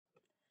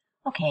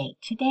Okay,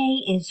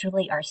 today is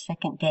really our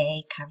second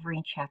day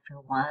covering chapter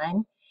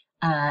one.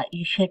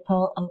 You should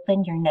pull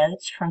open your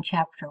notes from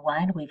chapter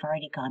one. We've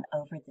already gone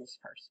over this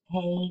first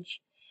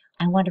page.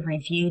 I want to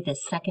review the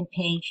second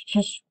page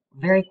just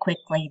very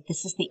quickly.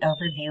 This is the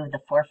overview of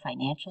the four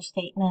financial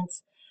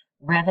statements.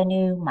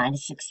 Revenue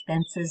minus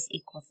expenses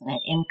equals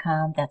net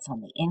income. That's on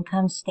the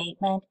income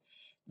statement.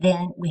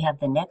 Then we have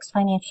the next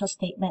financial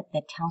statement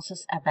that tells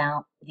us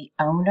about the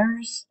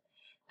owners,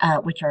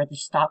 which are the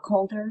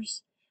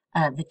stockholders.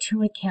 The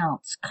two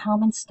accounts,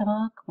 common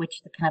stock,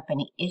 which the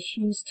company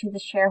issues to the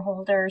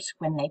shareholders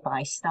when they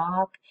buy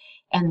stock,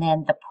 and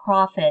then the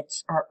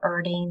profits or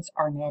earnings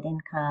or net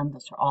income,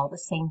 those are all the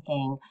same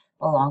thing,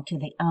 belong to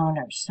the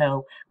owners.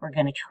 So we're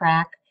going to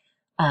track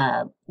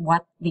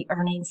what the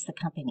earnings the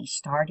company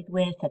started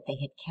with that they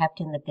had kept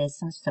in the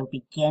business. So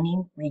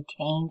beginning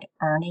retained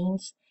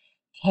earnings.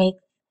 Take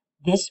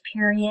this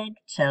period,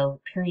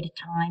 so period of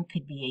time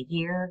could be a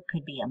year,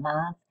 could be a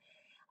month.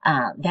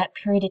 That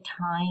period of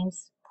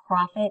time's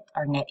profit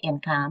or net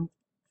income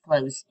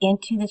flows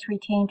into this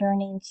retained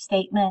earnings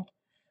statement.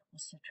 We'll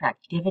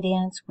subtract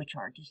dividends, which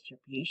are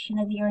distribution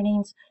of the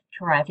earnings,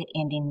 to arrive at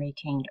ending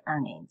retained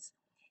earnings.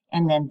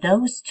 And then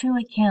those two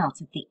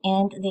accounts at the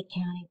end of the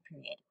accounting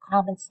period,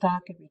 common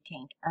stock and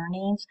retained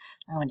earnings,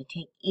 I'm going to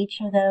take each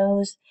of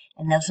those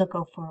and those will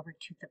go forward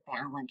to the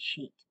balance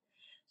sheet.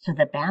 So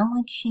the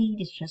balance sheet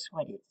is just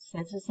what it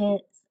says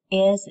it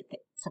is.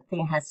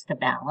 Something has to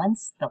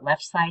balance. The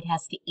left side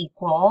has to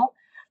equal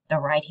the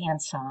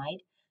right-hand side.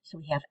 So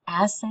we have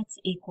assets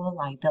equal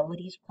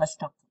liabilities plus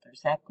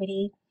stockholders'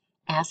 equity.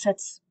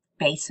 Assets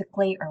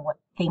basically are what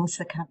things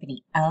the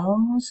company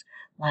owns.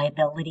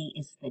 Liability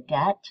is the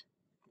debt,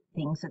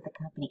 things that the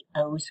company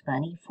owes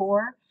money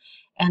for.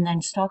 And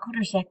then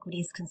stockholders' equity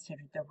is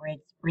considered the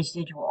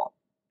residual.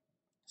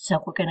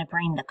 So we're going to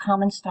bring the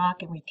common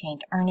stock and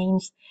retained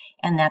earnings,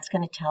 and that's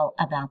going to tell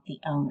about the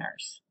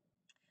owners.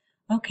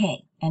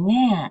 Okay, and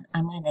then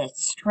I'm going to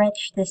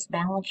stretch this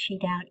balance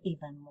sheet out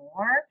even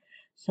more.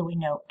 So we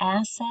know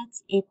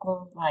assets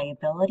equal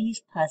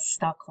liabilities plus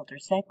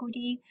stockholders'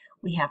 equity.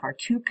 We have our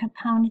two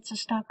components of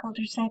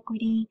stockholders'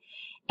 equity.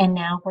 And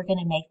now we're going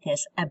to make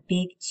this a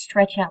big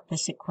stretch out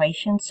this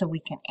equation so we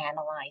can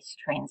analyze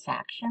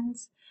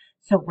transactions.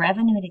 So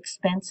revenue and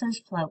expenses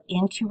flow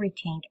into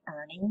retained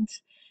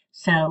earnings.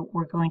 So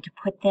we're going to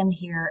put them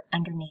here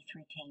underneath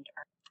retained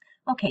earnings.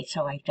 Okay,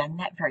 so I've done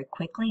that very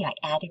quickly. I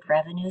added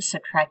revenue,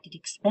 subtracted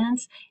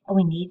expense, and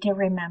we need to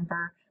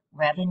remember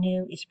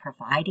revenue is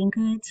providing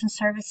goods and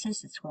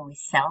services. It's when we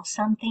sell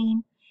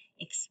something.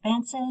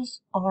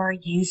 Expenses are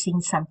using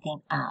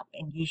something up,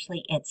 and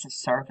usually it's a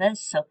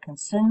service. So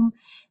consume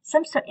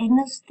some sort, and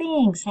those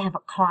things have a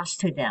cost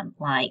to them,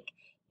 like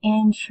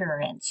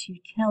insurance,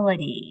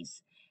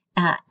 utilities,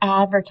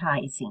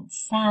 advertising,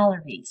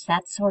 salaries,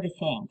 that sort of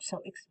thing.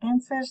 So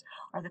expenses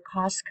are the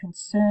costs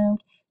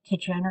consumed to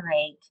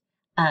generate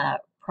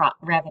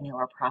revenue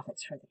or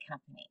profits for the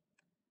company.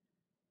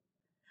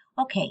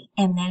 Okay,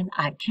 and then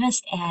I've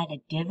just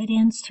added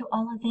dividends to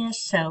all of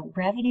this. So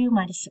revenue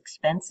minus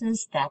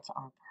expenses, that's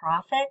our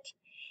profit.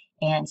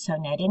 And so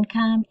net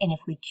income, and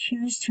if we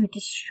choose to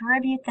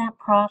distribute that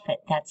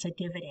profit, that's a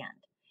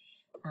dividend.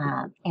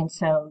 And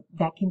so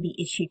that can be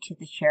issued to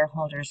the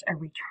shareholders, a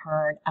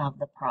return of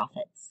the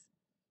profits.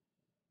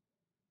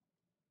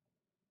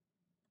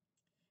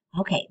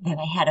 Okay, then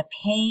I had a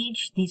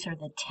page. These are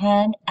the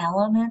 10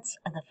 elements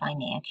of the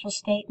financial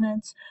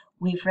statements.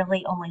 We've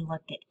really only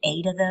looked at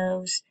 8 of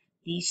those.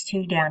 These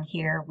 2 down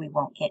here we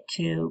won't get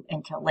to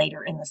until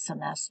later in the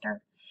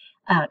semester.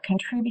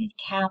 Contributed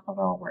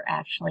capital,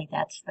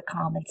 that's the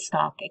common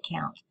stock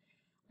account.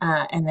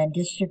 And then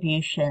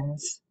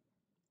distributions,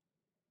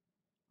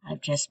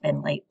 I've just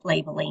been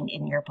labeling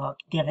in your book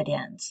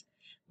dividends.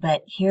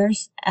 But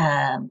here's,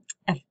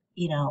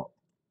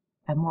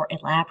 a more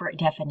elaborate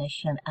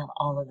definition of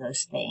all of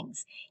those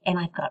things. And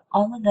I've got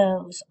all of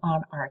those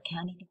on our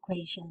accounting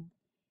equation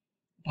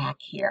back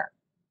here.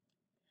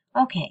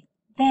 Okay,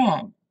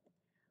 then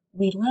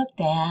we looked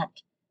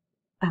at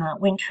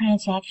when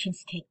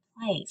transactions take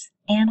place,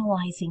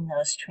 analyzing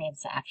those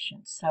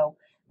transactions. So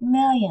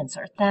millions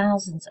or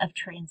thousands of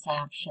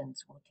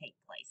transactions will take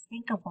place.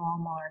 Think of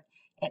Walmart,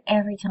 and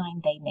every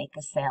time they make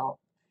a sale,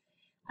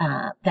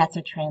 that's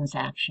a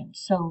transaction.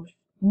 So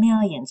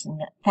millions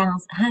and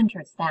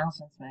hundreds,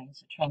 thousands,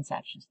 millions of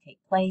transactions take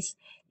place.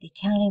 The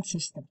accounting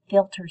system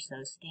filters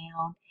those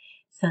down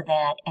so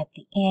that at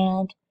the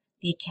end,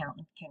 the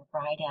accountant can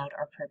write out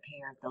or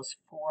prepare those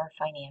 4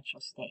 financial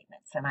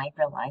statements. And I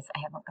realize I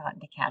haven't gotten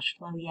to cash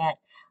flow yet.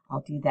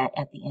 I'll do that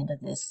at the end of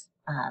this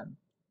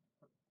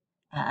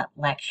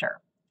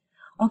lecture.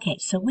 Okay,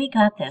 so we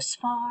got this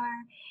far,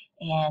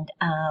 and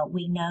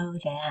we know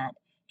that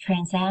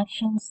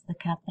transactions, the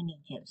company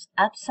gives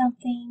up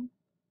something,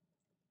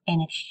 in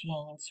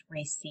exchange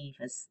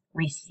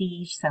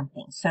receives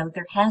something. So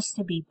there has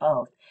to be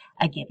both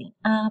a giving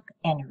up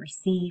and a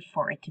receive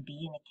for it to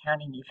be an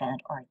accounting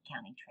event or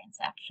accounting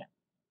transaction.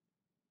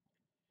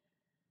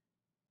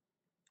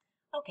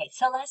 Okay,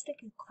 so last week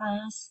in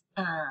class,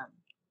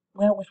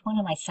 Well, with one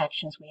of my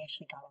sections, we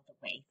actually got all the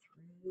way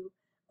through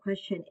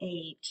question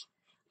 8,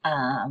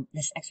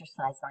 this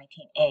exercise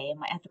 19A. In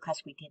my other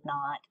class, we did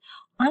not.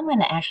 I'm going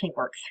to actually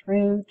work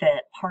through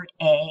the part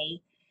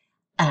A.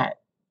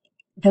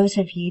 Those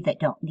of you that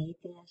don't need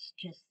this,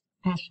 just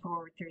fast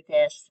forward through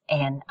this,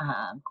 and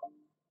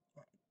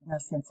no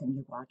sense in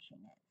you watching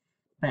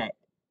it.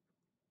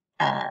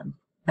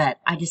 But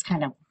I just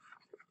kind of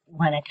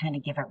want to kind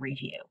of give a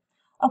review.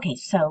 Okay,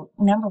 so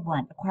number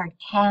one, acquired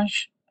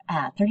cash,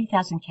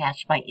 30,000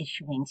 cash by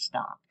issuing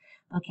stock.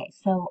 Okay,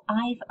 so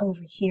I've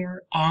over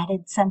here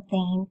added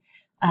something.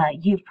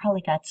 You've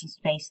probably got some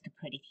space to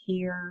put it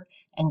here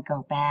and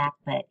go back,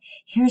 but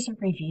here's a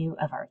review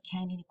of our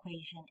accounting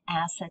equation.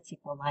 Assets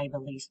equal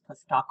liabilities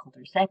plus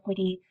stockholders'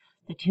 equity.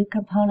 The two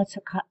components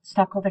of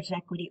stockholders'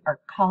 equity are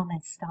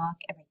common stock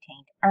and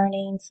retained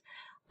earnings.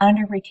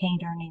 Under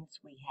retained earnings,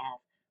 we have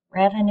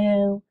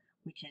revenue,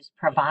 which is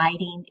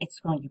providing. It's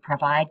going to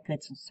provide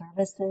goods and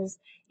services.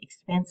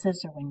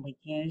 Expenses are when we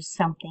use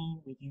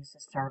something, we use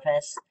a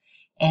service.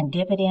 And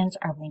dividends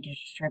are when we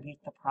distribute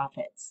the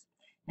profits.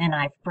 Then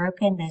I've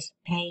broken this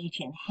page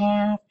in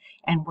half,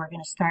 and we're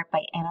going to start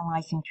by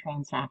analyzing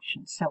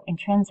transactions. So in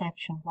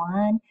transaction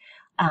 1,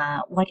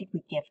 what did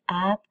we give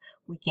up?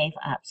 We gave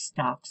up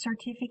stock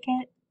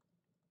certificate.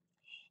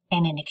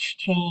 And in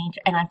exchange,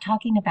 and I'm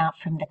talking about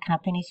from the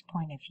company's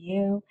point of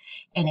view,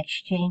 in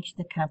exchange,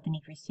 the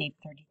company received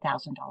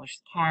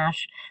 $30,000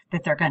 cash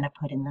that they're going to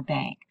put in the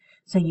bank.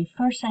 So you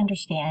first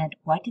understand,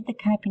 what did the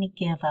company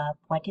give up?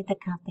 What did the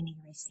company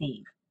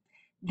receive?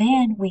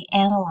 Then we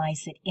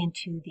analyze it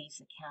into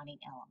these accounting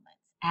elements: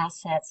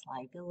 assets,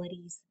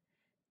 liabilities,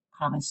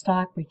 common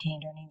stock,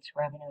 retained earnings,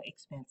 revenue,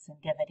 expense,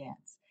 and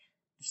dividends.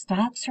 The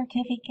stock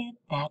certificate,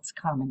 that's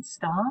common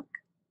stock.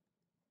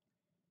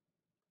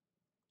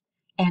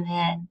 And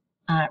then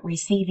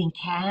receiving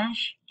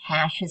cash.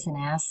 Cash is an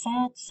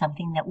asset,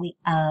 something that we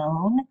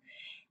own.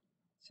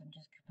 So I'm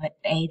just going to put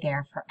A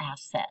there for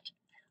asset.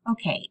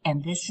 Okay,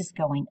 and this is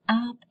going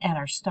up, and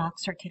our stock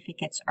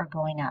certificates are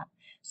going up.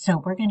 So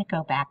we're going to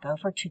go back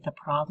over to the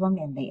problem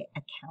in the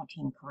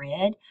accounting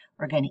grid.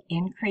 We're going to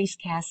increase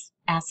cash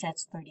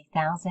assets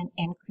 30,000,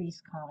 increase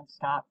common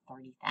stock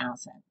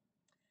 30,000.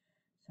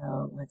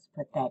 So let's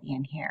put that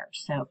in here.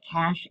 So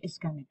cash is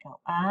going to go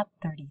up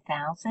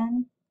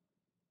 30,000.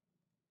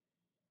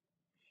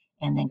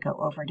 And then go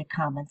over to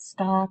common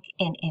stock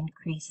and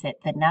increase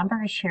it. The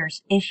number of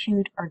shares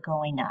issued are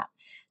going up.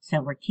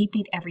 So we're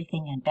keeping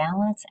everything in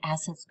balance.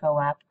 Assets go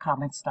up,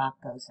 common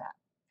stock goes up.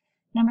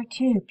 Number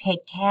 2, paid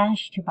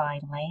cash to buy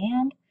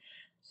land.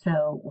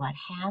 So what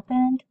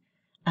happened?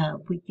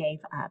 We gave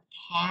up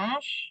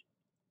cash.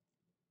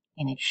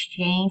 In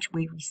exchange,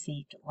 we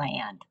received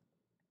land.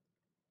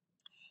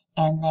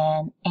 And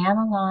then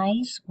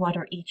analyze, what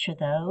are each of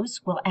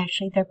those? Well,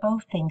 actually, they're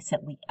both things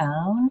that we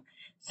own,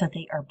 so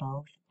they are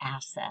both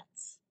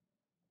assets.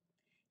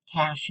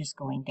 Cash is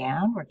going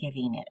down, we're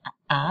giving it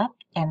up,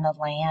 and the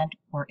land,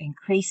 we're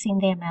increasing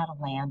the amount of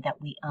land that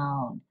we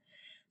own.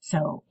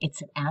 So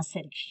it's an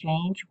asset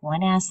exchange.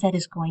 One asset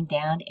is going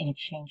down in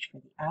exchange for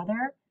the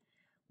other.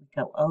 We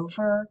go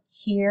over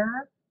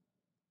here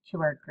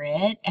to our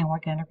grid, and we're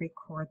going to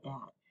record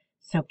that.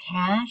 So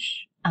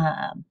cash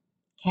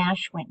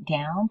went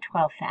down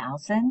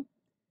 12,000.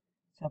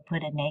 So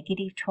put a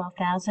negative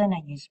 12,000.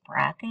 I use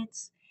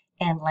brackets.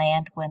 And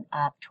land went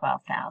up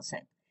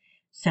 12,000.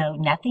 So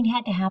nothing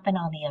had to happen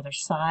on the other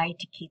side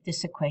to keep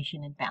this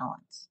equation in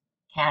balance.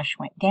 Cash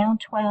went down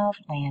 12,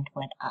 land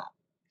went up.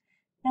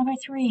 Number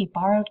 3,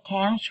 borrowed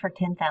cash for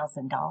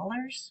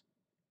 $10,000.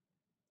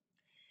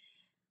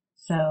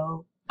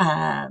 So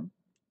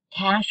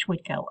cash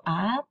would go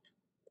up.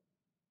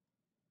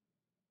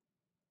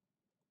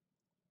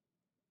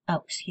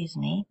 Oh, excuse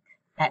me.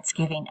 That's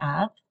giving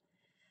up.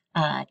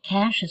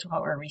 Cash is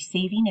what we're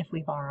receiving if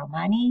we borrow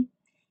money.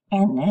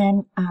 And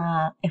then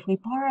if we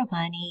borrow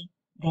money,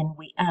 then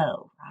we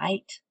owe,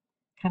 right?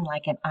 Kind of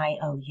like an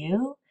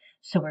IOU.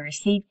 So we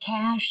receive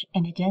cash.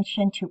 In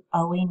addition to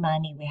owing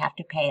money, we have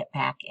to pay it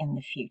back in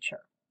the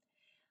future.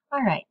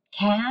 All right,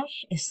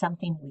 cash is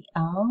something we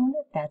own.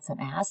 That's an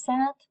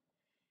asset.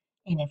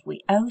 And if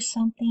we owe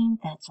something,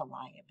 that's a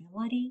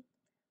liability.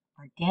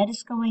 Our debt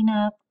is going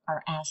up.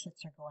 Our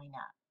assets are going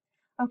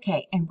up.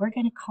 Okay, and we're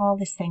going to call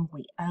this thing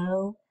we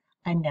owe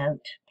a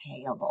note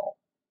payable.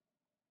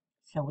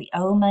 So we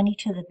owe money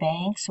to the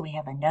bank, so we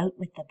have a note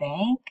with the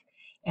bank.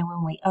 And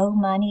when we owe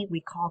money, we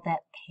call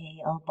that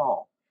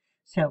payable.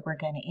 So we're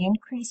going to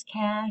increase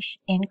cash,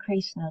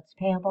 increase notes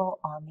payable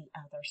on the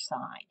other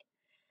side.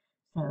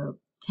 So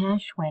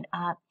cash went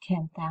up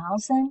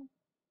 10,000.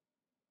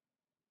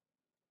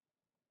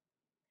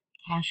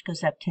 Cash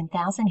goes up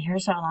 10,000.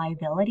 Here's our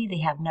liability. They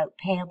have note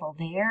payable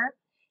there.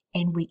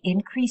 And we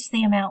increase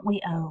the amount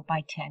we owe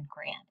by 10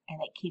 grand.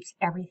 And it keeps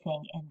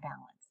everything in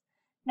balance.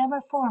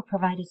 Number 4,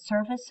 provided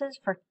services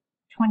for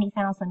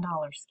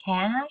 $20,000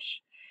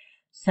 cash.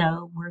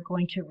 So we're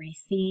going to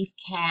receive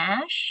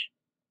cash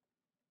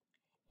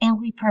and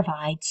we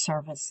provide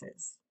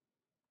services.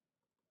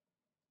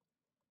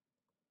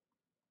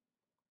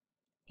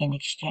 in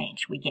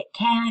exchange. We get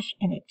cash.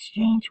 In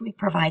exchange, we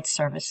provide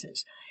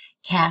services.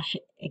 Cash,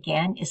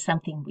 again, is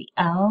something we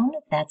own.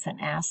 That's an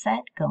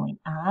asset going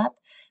up.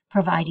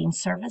 Providing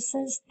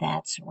services,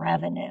 that's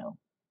revenue.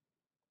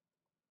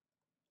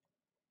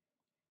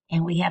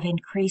 And we have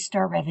increased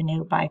our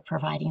revenue by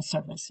providing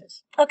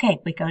services. Okay,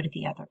 we go to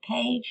the other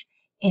page,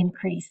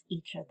 increase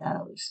each of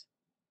those.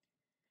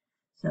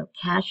 So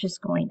cash is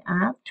going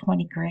up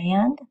 20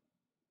 grand.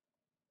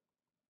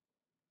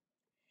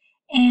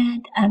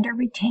 And under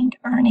retained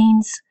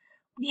earnings,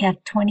 we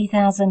have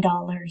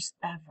 $20,000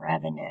 of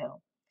revenue.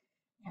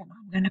 And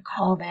I'm going to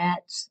call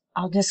that,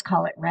 I'll just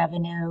call it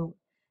revenue.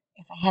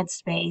 If I had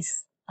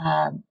space,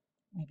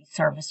 maybe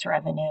service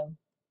revenue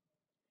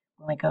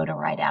when we go to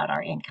write out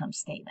our income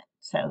statement.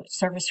 So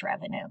service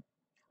revenue.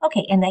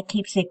 Okay, and that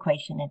keeps the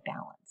equation in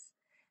balance.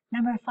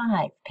 Number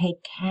 5, paid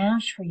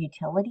cash for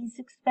utilities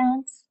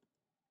expense.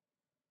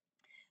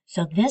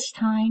 So this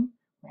time,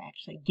 we're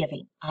actually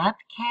giving up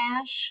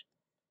cash.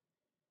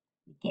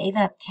 We gave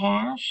up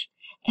cash,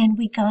 and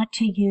we got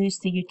to use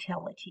the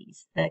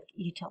utilities the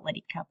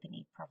utility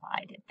company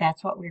provided.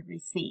 That's what we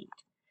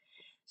received.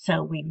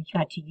 So we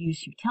got to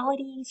use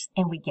utilities,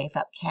 and we gave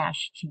up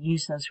cash to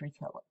use those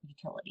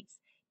utilities.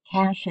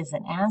 Cash is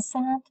an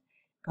asset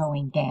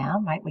going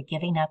down, right? We're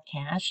giving up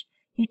cash.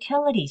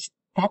 Utilities,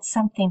 that's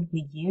something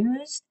we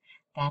used.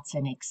 That's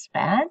an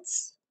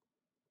expense.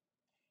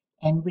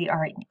 And we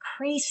are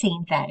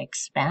increasing that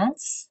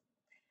expense.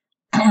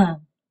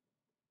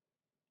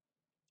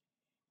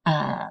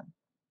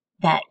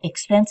 That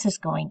expense is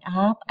going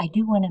up. I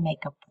do want to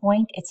make a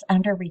point. It's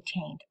under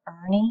retained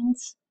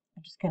earnings.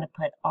 I'm just going to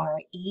put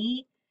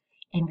RE,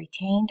 and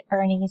retained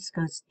earnings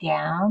goes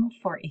down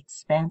for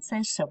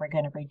expenses. So we're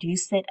going to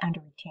reduce it under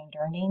retained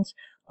earnings.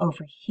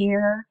 Over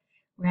here,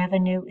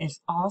 revenue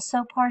is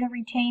also part of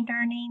retained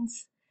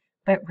earnings,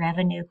 but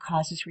revenue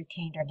causes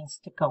retained earnings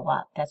to go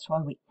up. That's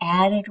why we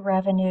added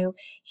revenue.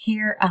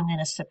 Here, I'm going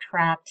to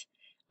subtract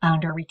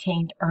under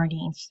retained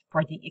earnings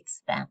for the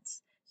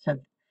expense. So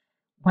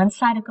one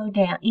side will go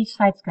down, each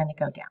side's going to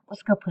go down.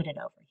 Let's go put it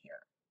over here.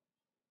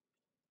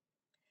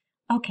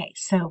 Okay,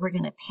 so we're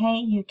going to pay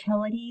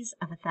utilities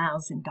of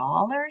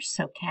 $1,000,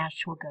 so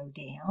cash will go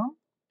down.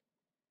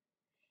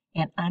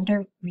 And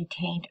under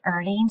retained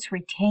earnings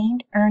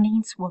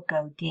will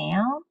go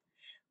down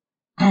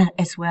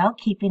as well,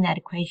 keeping that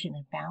equation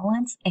in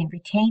balance. And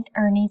retained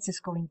earnings is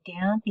going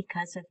down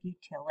because of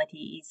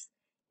utilities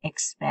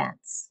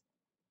expense.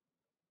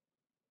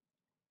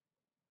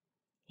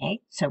 Okay,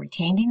 so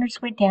retained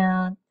earnings went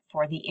down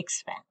for the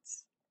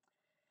expense.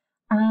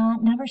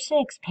 Number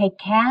 6, paid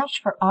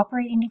cash for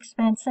operating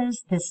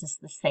expenses. This is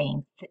the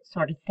same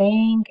sort of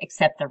thing,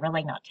 except they're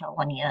really not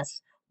telling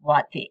us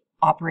what the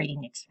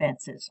operating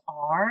expenses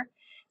are.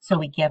 So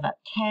we give up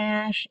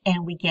cash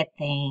and we get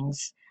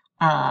things.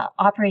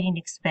 Operating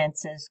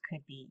expenses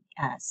could be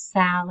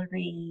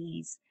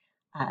salaries,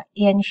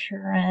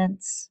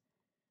 insurance,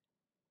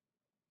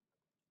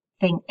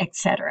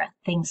 etc.,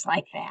 things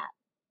like that.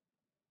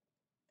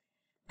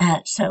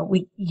 So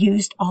we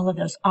used all of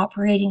those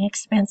operating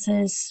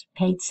expenses,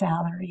 paid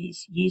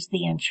salaries, used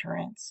the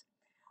insurance.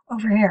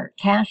 Over here,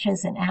 cash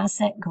is an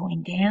asset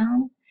going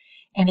down.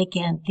 And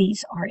again,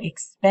 these are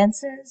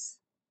expenses.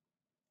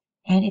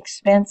 And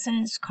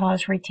expenses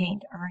cause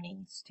retained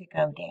earnings to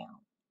go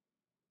down.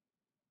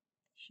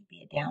 Should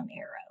be a down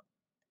arrow.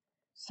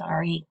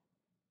 Sorry.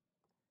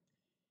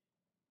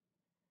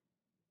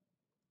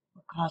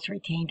 Will cause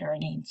retained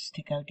earnings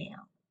to go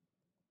down.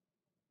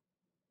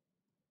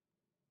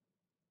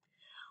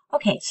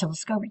 Okay, so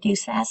let's go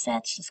reduce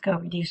assets. Let's go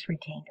reduce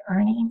retained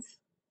earnings.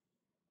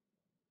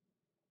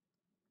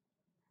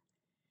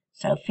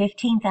 So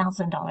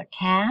 $15,000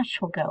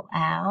 cash will go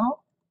out.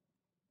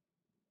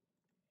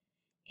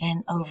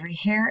 And over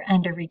here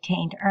under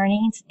retained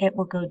earnings, it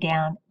will go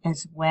down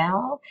as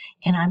well.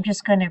 And I'm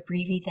just going to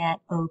abbreviate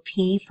that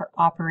OP for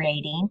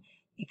operating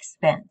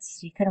expense.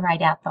 You can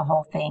write out the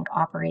whole thing,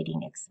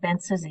 operating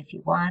expenses, if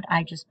you want.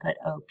 I just put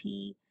OP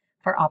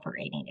for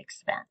operating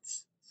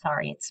expense.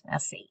 Sorry, it's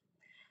messy.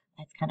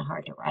 That's kind of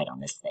hard to write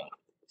on this thing.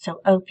 So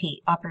OP,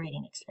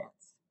 operating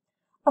expense.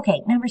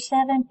 Okay, number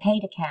 7,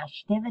 paid a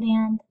cash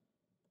dividend.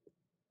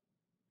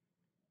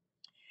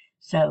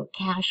 So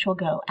cash will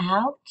go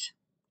out.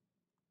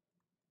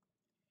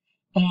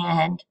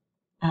 And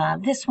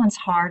this one's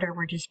harder.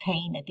 We're just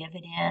paying a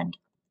dividend.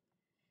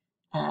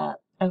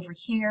 Over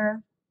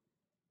here,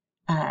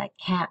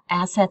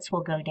 assets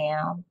will go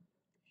down.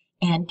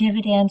 And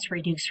dividends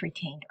reduce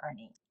retained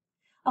earnings.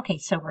 Okay,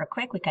 so real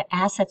quick, we've got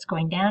assets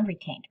going down,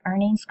 retained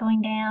earnings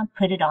going down.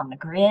 Put it on the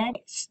grid.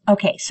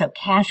 Okay, so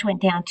cash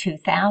went down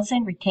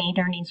 $2,000, retained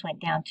earnings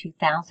went down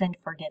 $2,000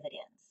 for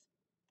dividends.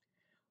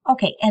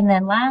 Okay, and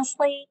then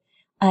lastly,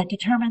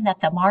 determine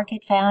that the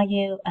market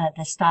value of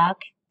the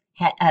stock,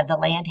 the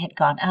land had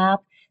gone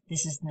up.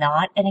 This is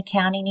not an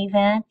accounting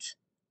event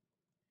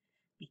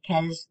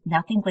because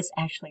nothing was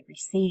actually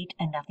received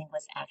and nothing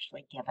was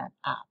actually given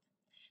up.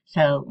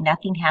 So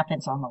nothing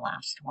happens on the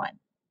last one.